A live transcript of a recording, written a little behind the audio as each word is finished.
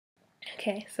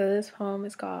Okay, so this poem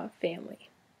is called Family.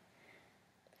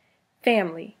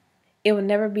 Family. It will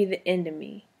never be the end of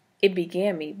me. It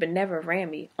began me, but never ran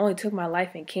me. Only took my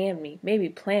life and canned me, maybe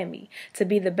planned me to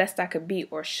be the best I could be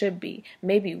or should be,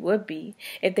 maybe would be,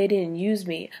 if they didn't use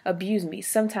me, abuse me,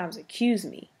 sometimes accuse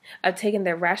me of taking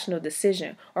their rational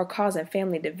decision or causing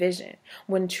family division,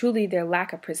 when truly their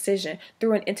lack of precision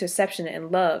threw an interception in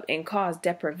love and caused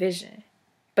deprivation.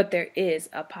 But there is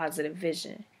a positive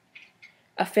vision.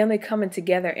 A family coming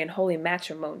together in holy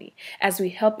matrimony, as we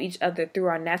help each other through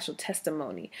our natural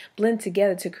testimony, blend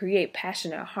together to create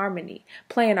passionate harmony,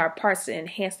 playing our parts to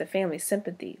enhance the family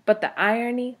sympathy. But the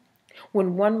irony?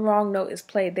 When one wrong note is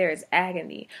played, there is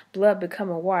agony, blood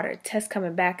becoming water, tests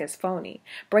coming back as phony,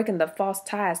 breaking the false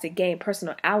ties to gain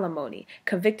personal alimony,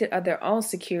 convicted of their own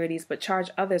securities but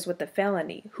charge others with the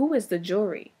felony. Who is the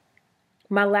jury?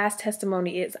 My last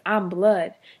testimony is, I'm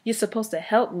blood. You're supposed to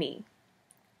help me.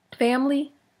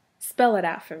 Family, spell it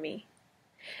out for me.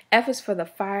 F is for the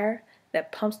fire that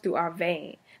pumps through our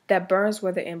vein, that burns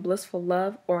whether in blissful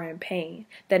love or in pain,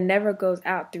 that never goes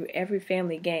out through every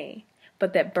family gain,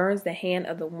 but that burns the hand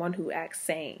of the one who acts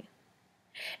sane.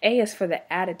 A is for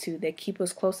the attitude that keeps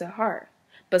us close at heart,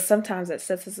 but sometimes that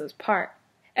sets us apart,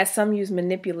 as some use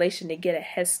manipulation to get a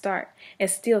head start, and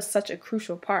steals such a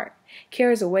crucial part,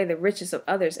 carries away the riches of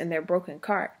others in their broken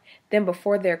cart, then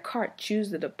before their cart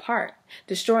choose to depart,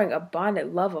 destroying a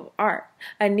bonded love of art,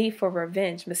 a need for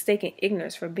revenge, mistaking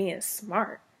ignorance for being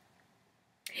smart.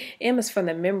 M is from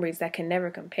the memories that can never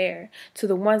compare to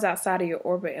the ones outside of your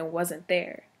orbit and wasn't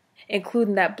there,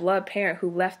 including that blood parent who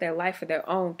left their life for their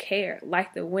own care,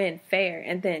 like the wind fair,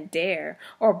 and then dare,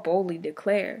 or boldly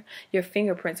declare, your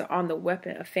fingerprints are on the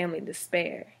weapon of family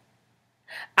despair.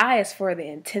 I is for the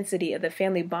intensity of the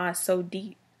family bond so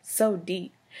deep, so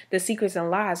deep. The secrets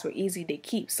and lies were easy to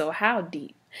keep, so how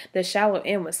deep? The shallow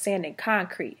end was sand and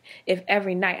concrete, if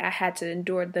every night I had to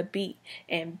endure the beat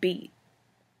and beat.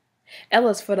 L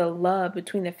is for the love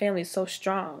between the families so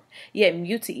strong, yet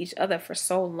mute to each other for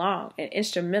so long, an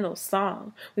instrumental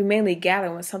song. We mainly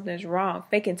gather when something's wrong,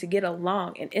 faking to get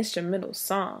along, an instrumental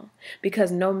song,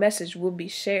 because no message will be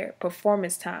shared,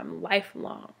 performance time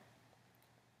lifelong.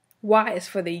 Y is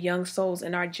for the young souls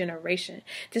in our generation,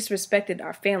 disrespected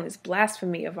our families,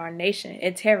 blasphemy of our nation,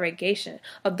 interrogation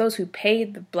of those who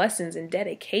paid the blessings and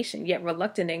dedication, yet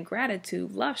reluctant in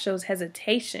gratitude. Love shows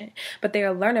hesitation, but they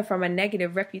are learning from a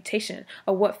negative reputation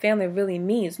of what family really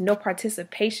means, no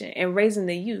participation in raising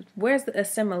the youth. Where's the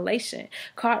assimilation?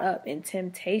 Caught up in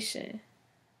temptation.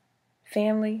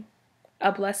 Family,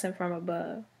 a blessing from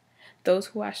above, those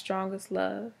who I strongest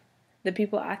love, the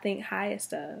people I think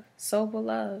highest of, so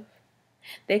beloved.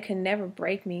 They can never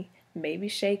break me, maybe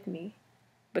shake me,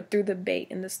 but through the bait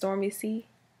in the stormy sea,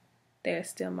 they are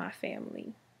still my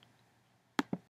family.